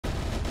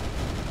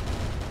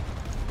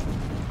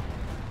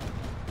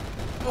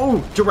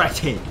Oh, direct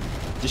hit.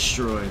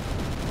 Destroyed.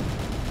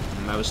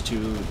 And that was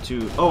too...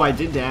 Oh, I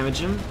did damage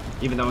him.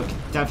 Even though it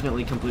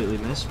definitely completely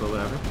missed, but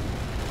whatever.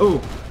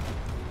 Oh!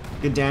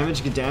 Good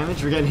damage, good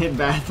damage. We're getting hit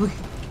badly.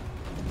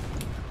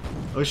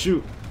 Oh,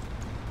 shoot.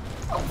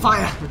 Oh,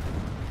 fire!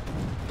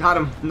 Got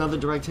him. Another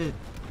direct hit.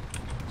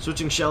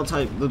 Switching shell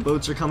type. The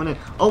boats are coming in.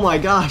 Oh my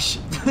gosh!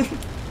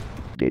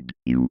 Did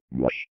you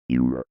wash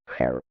your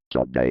hair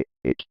today?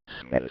 It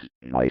smells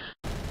nice.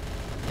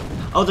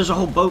 Oh, there's a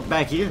whole boat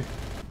back here.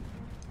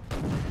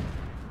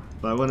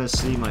 But I want to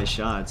see my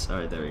shots.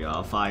 Alright, there we go.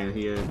 I'll fire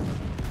here.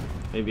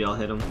 Maybe I'll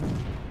hit him.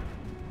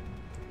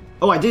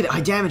 Oh, I did. I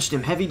damaged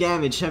him. Heavy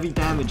damage. Heavy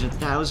damage.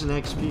 1,000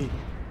 XP.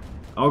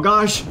 Oh,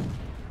 gosh.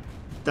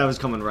 That was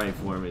coming right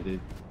for me, dude.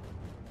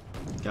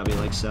 Got me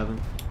like 7.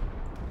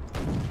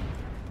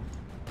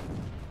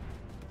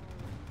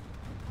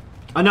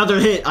 Another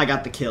hit. I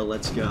got the kill.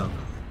 Let's go.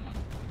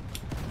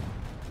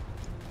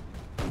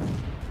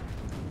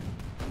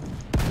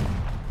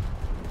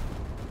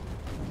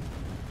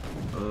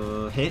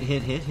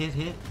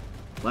 Hit.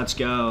 Let's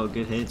go.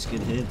 Good hits, good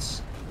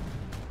hits.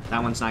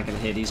 That one's not gonna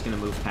hit. He's gonna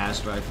move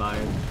past where I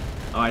fired.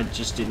 Oh, I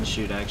just didn't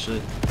shoot,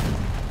 actually.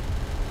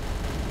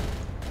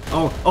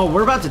 Oh,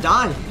 we're about to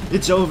die.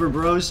 It's over,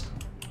 bros.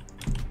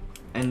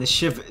 And the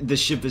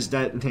ship is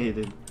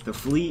detonated. The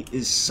fleet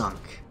is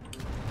sunk.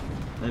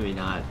 Maybe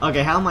not.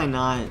 Okay, how am I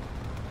not?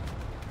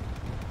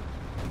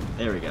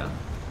 There we go.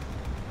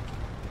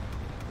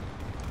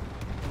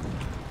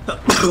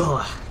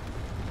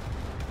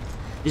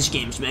 This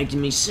game's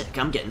making me sick.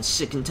 I'm getting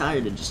sick and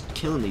tired of just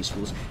killing these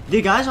fools.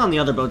 The guys on the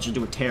other boats are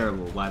doing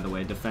terrible, by the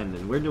way,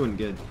 defending. We're doing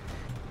good.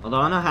 Although,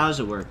 I don't know how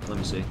does it work. Let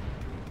me see.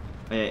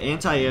 Oh, yeah,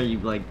 anti-air, you,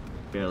 like,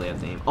 barely have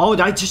to aim. Oh,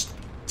 I just...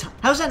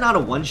 How's that not a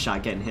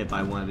one-shot getting hit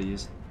by one of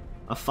these?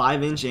 A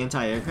 5-inch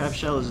anti-aircraft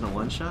shell isn't a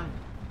one-shot?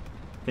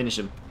 Finish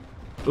him.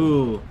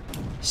 Ooh.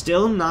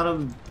 Still not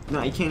a...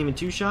 No, you can't even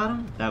two-shot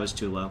him? That was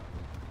too low.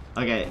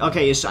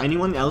 Okay, is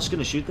anyone else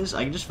gonna shoot this?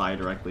 I can just fire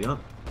directly up.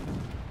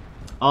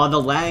 Oh,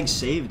 the lag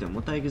saved him.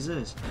 What the heck is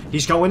this?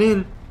 He's going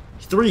in.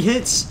 3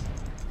 hits.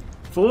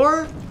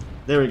 4?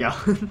 There we go.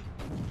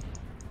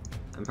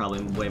 I'm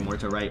probably way more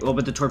to right. Oh,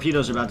 but the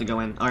torpedoes are about to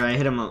go in. Alright, I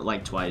hit him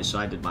like twice, so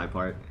I did my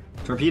part.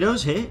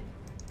 Torpedoes hit?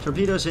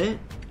 Torpedoes hit?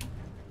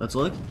 Let's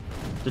look.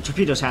 The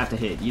torpedoes have to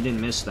hit. You didn't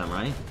miss them,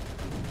 right?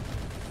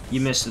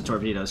 You missed the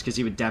torpedoes, because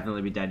he would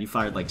definitely be dead. You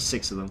fired like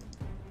 6 of them.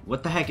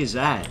 What the heck is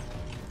that?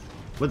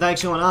 What the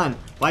heck's going on?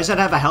 Why does that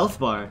have a health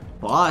bar?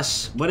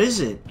 Boss, what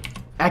is it?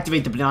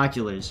 Activate the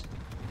binoculars.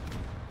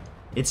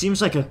 It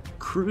seems like a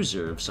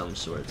cruiser of some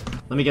sort.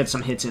 Let me get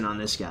some hits in on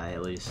this guy,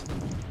 at least.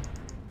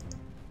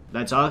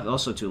 That's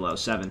also too low.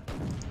 7.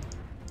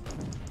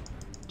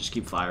 Just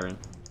keep firing.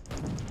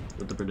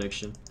 With the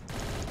prediction.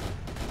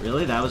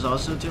 Really? That was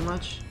also too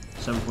much?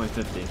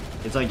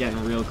 7.50. It's like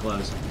getting real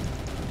close.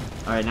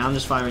 Alright, now I'm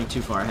just firing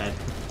too far ahead.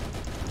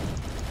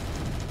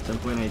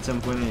 7.8,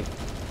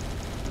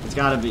 7.8. It's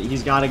gotta be,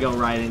 he's gotta go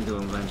right into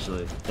him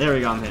eventually. There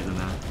we go, I'm hitting him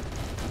now.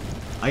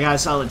 I got a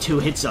solid 2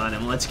 hits on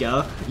him, let's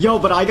go. Yo,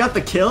 but I got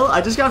the kill? I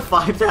just got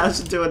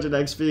 5,200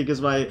 XP because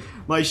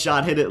my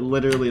shot hit it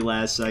literally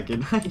last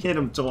second. I hit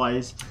him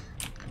twice.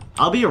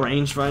 I'll be a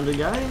rangefinder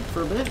guy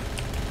for a bit.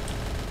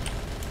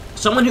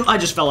 Someone who, I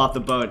just fell off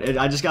the boat.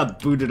 I just got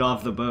booted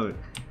off the boat.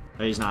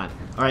 No, he's not.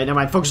 Alright, never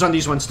mind. Focus on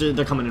these ones.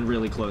 They're coming in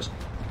really close.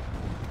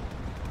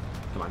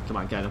 Come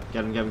on, get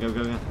him,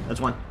 go. That's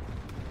 1.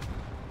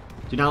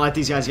 Do not let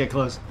these guys get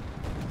close.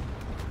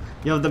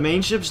 Yo, the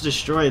main ship's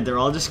destroyed. They're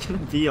all just gonna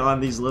be on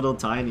these little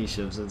tiny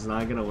ships. It's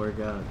not gonna work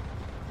out.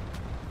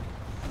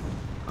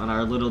 On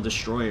our little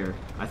destroyer.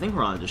 I think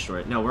we're on a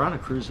destroyer. No, we're on a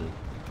cruiser.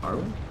 Are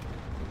we?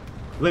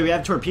 Wait, we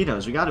have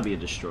torpedoes. We gotta be a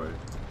destroyer.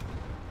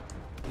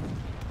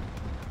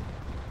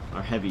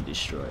 Our heavy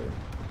destroyer.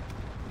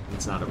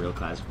 It's not a real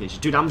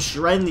classification. Dude, I'm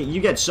shredding. You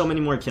get so many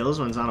more kills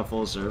when it's on a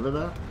full server,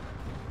 though.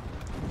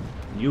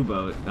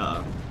 U-boat.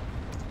 Uh-oh.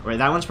 Right,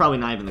 that one's probably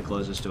not even the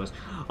closest to us.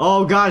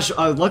 Oh gosh,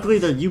 luckily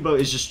the U-boat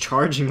is just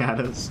charging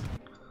at us.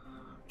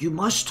 You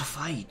must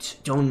fight.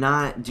 Do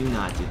not do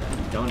that.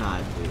 Do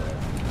not do that.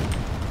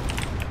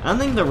 I don't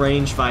think the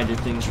rangefinder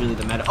thing's really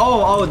the meta.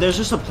 Oh, there's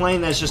just a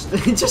plane that's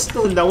just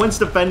no one's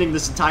defending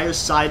this entire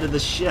side of the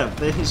ship.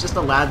 He's just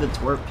allowed the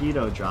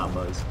torpedo drop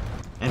us.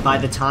 And by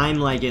the time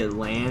like it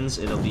lands,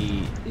 he'll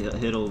be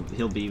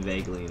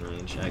vaguely in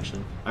range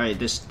actually. All right,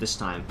 this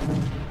time.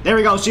 There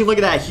we go. See, look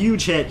at that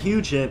huge hit.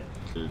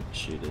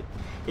 Shoot it.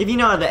 If you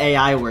know how the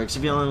AI works,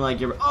 if you only like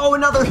your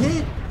another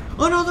hit.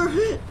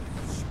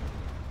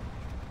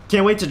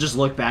 Can't wait to just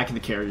look back and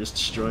the carrier's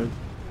destroyed.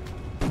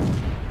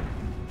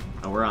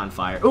 Oh, we're on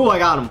fire. Oh, I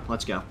got him.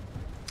 Let's go.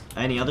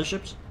 Any other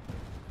ships?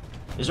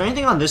 Is there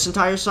anything on this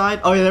entire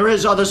side? Oh yeah, there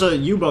is. Oh, there's a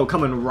U-boat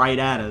coming right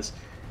at us.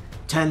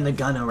 Turn the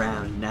gun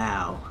around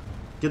now.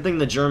 Good thing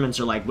the Germans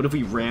are like, what if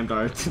we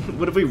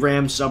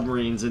rammed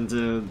submarines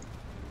into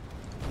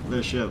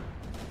their ship?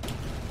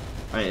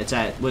 Alright, it's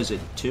at, what is it,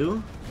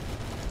 2?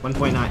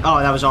 1.9. Oh,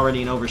 that was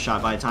already an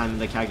overshot by the time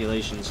the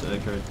calculations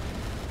occurred.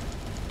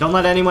 Don't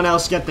let anyone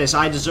else get this.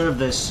 I deserve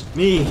this.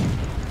 Me.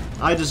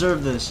 I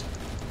deserve this.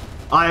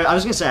 I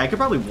was gonna say, I could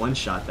probably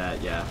one-shot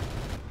that, yeah.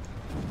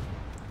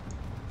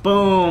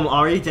 Boom!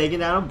 Already taking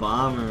down a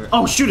bomber.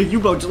 Oh, shoot, a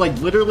U-boat, like,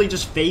 literally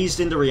just phased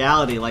into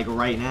reality, like,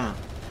 right now.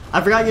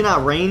 I forgot you're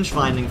not range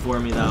finding for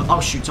me, though. Oh,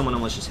 shoot, someone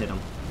almost just hit him.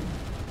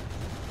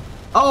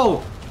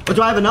 Oh!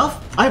 Do I have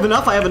enough? I have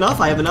enough, I have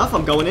enough, I have enough.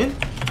 I'm going in.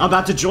 I'm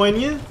about to join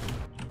you.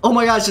 Oh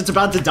my gosh, it's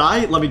about to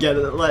die. Let me get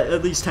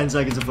at least 10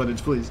 seconds of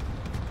footage, please.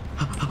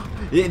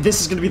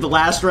 This is gonna be the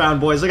last round,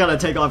 boys. I gotta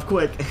take off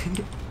quick.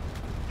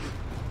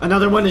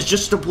 Another one is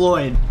just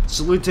deployed.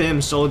 Salute to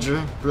him,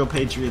 soldier. Real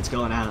patriots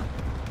going out.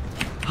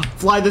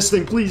 Fly this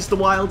thing, please. The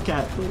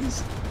Wildcat,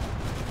 please.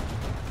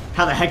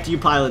 How the heck do you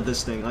pilot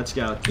this thing? Let's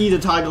go. E to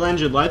toggle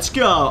engine. Let's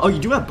go. Oh, you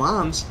do have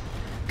bombs.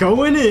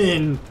 Going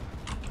in.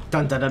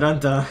 Dun dun dun dun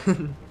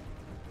dun.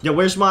 Yo,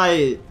 where's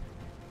my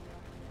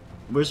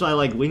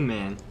like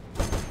wingman?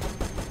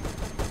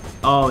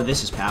 Oh,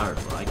 this is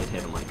powerful. I could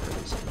hit him like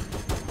crazy.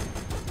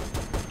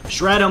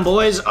 Shred him,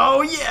 boys.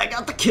 Oh yeah, I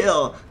got the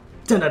kill.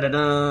 Dun dun dun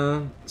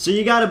dun. So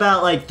you got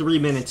about like 3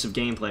 minutes of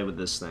gameplay with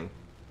this thing.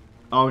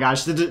 Oh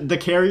gosh, the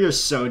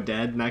carrier's so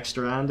dead next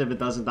round if it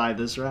doesn't die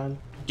this round.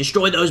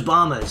 Destroy those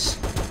bombers.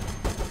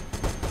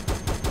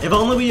 If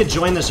only we had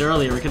joined this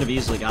earlier, we could have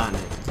easily gotten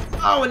it.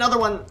 Oh, another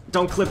one.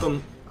 Don't clip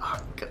him. Oh,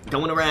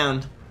 going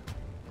around.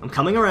 I'm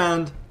coming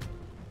around.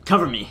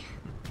 Cover me.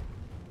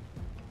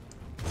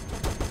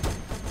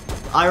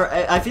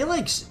 I feel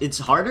like it's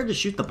harder to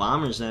shoot the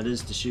bombers than it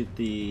is to shoot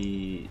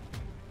the,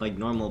 like,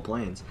 normal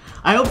planes.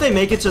 I hope they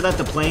make it so that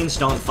the planes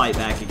don't fight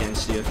back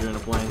against you if you're in a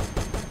plane.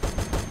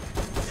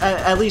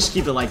 At least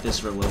keep it like this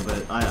for a little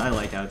bit. I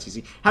like how it's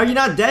easy. How are you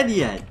not dead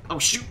yet? Oh,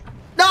 shoot.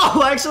 No,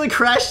 I actually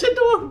crashed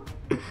into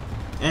him.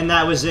 And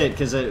that was it,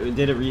 because it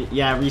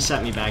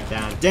reset me back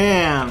down.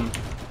 Damn.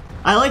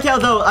 I like how,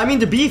 though, I mean,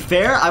 to be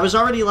fair, I was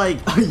already like,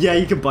 yeah,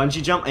 you can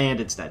bungee jump, and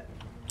it's dead.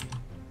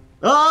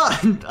 Oh,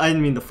 I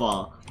didn't mean to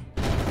fall.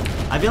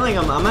 I feel like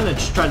I'm gonna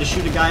try to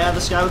shoot a guy out of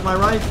the sky with my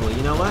rifle.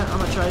 You know what? I'm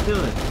gonna try to do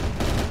it.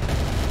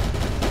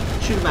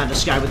 Shoot him out of the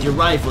sky with your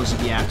rifles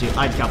if you have to.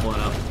 I'd couple it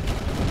up.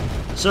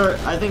 Sir,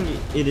 I think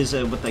it is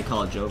what they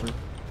call a jover,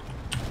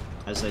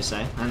 as they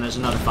say. And there's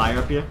another fire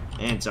up here,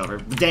 and it's over.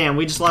 Damn,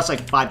 we just lost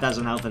like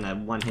 5,000 health in that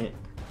one hit.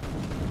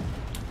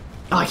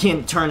 Oh, I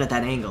can't turn at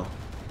that angle.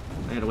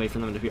 I gotta wait for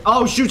them to appear.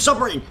 Oh, shoot,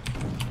 submarine!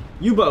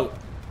 U-boat.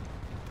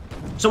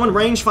 Someone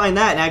range find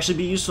that and actually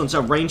be useful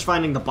instead of range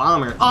finding the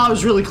bomber. Oh, I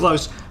was really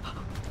close.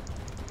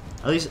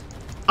 At least,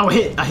 oh,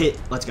 a hit.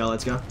 Let's go,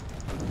 let's go.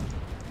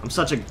 I'm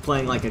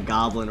playing like a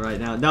goblin right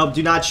now. No,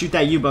 do not shoot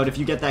that U-boat if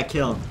you get that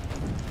kill.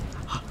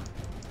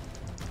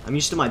 I'm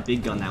used to my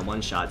big gun that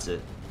one-shots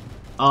it.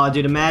 Oh,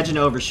 dude, imagine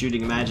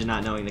overshooting. Imagine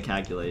not knowing the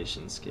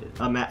calculations, kid.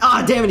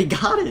 Ah, damn it, he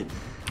got it.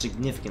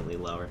 Significantly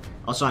lower.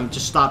 Also, I'm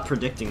just stopped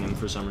predicting him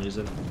for some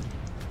reason.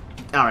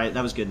 Alright,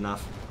 that was good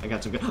enough. I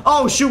got some good.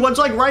 Oh, shoot, one's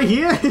like right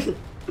here.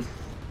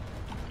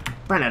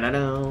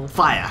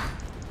 Fire.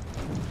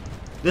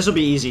 This will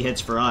be easy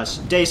hits for us.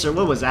 Dacer,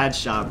 what was that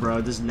shot,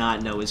 bro? Does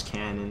not know his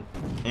cannon.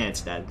 And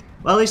it's dead.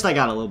 Well, at least I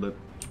got a little bit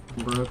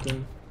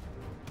broken.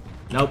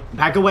 Nope.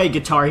 Back away,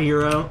 Guitar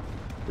Hero.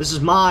 This is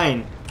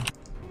mine.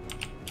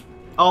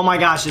 Oh my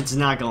gosh, it's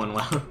not going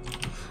well.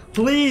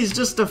 Please,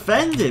 just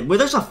defend it. Well,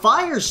 there's a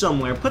fire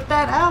somewhere. Put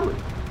that out.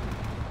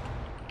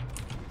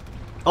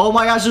 Oh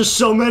my gosh, there's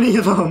so many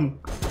of them.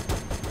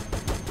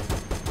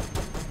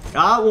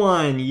 Got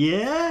one.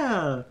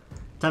 Yeah.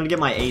 Time to get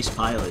my ace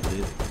pilot,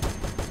 dude.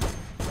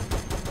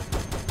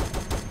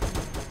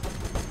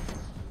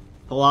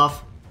 Pull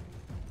off.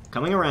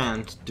 Coming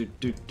around.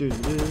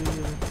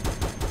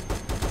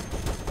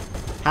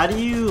 How do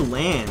you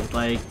land?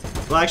 Like,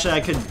 well, actually,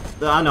 I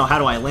don't know, how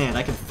do I land?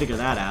 I could figure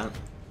that out.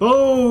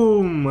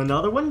 Boom!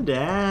 Another one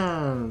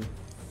down.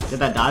 Get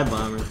that dive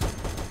bomber.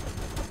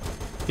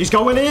 He's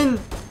going in!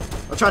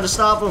 I'll try to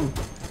stop him.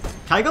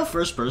 Can I go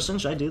first person?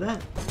 Should I do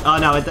that? Oh,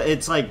 no,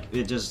 it's like,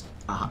 it just,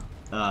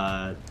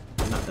 like,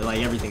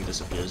 everything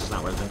disappears. It's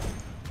not worth it.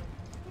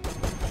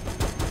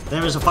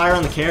 There's a fire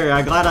on the carrier.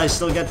 I'm glad I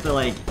still get the,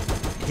 like,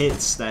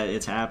 hits that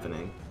it's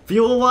happening.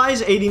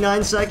 Fuel-wise,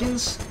 89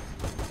 seconds.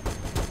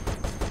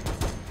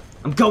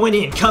 I'm going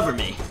in. Cover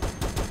me.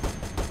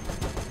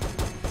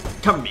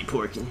 Cover me,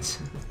 Porkins.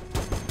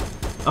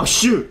 Oh,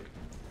 shoot.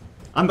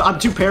 I'm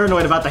too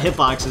paranoid about the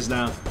hitboxes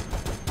now.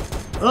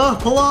 Oh,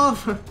 pull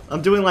off.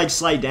 I'm doing, like,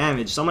 slight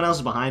damage. Someone else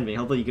is behind me.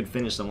 Hopefully you can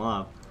finish them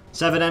off.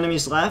 7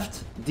 enemies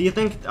left. Do you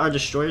think our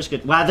destroyers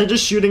could... Wow, they're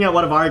just shooting at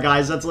one of our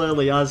guys. That's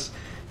literally us.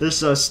 They're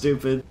so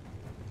stupid.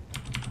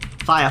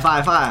 Fire,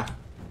 fire, fire.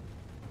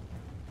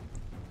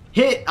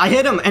 Hit! I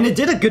hit him, and it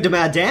did a good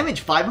amount of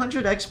damage.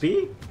 500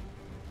 XP.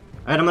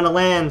 Alright, I'm gonna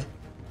land.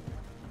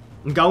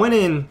 I'm going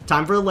in.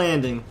 Time for a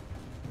landing.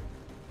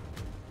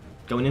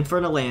 Going in for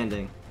a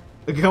landing.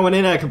 Going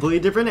in at a completely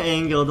different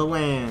angle to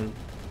land.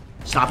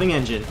 Stopping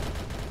engine.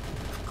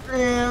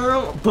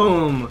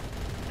 Boom.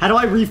 How do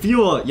I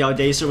refuel? Yo,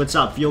 Dacer, what's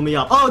up? Fuel me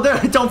up. Oh, there,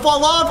 don't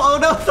fall off! Oh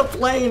no, the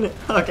plane!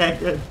 Okay,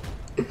 good.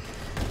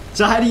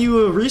 So how do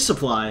you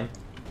resupply?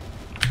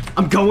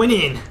 I'm going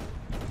in.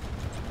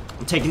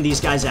 I'm taking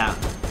these guys out.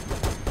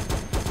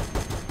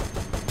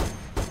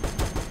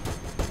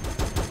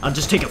 I'll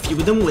just take a few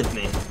of them with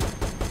me.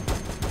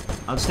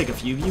 I'll just take a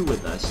few of you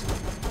with us.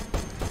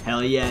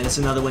 Hell yeah, that's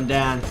another one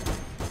down.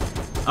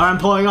 Alright, I'm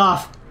pulling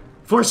off.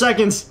 4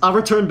 seconds. I'll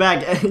return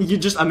back. You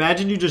just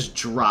imagine you just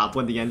drop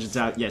when the engine's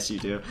out. Yes, you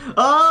do.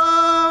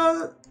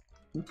 Well,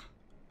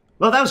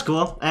 that was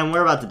cool. And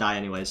we're about to die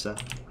anyway, so.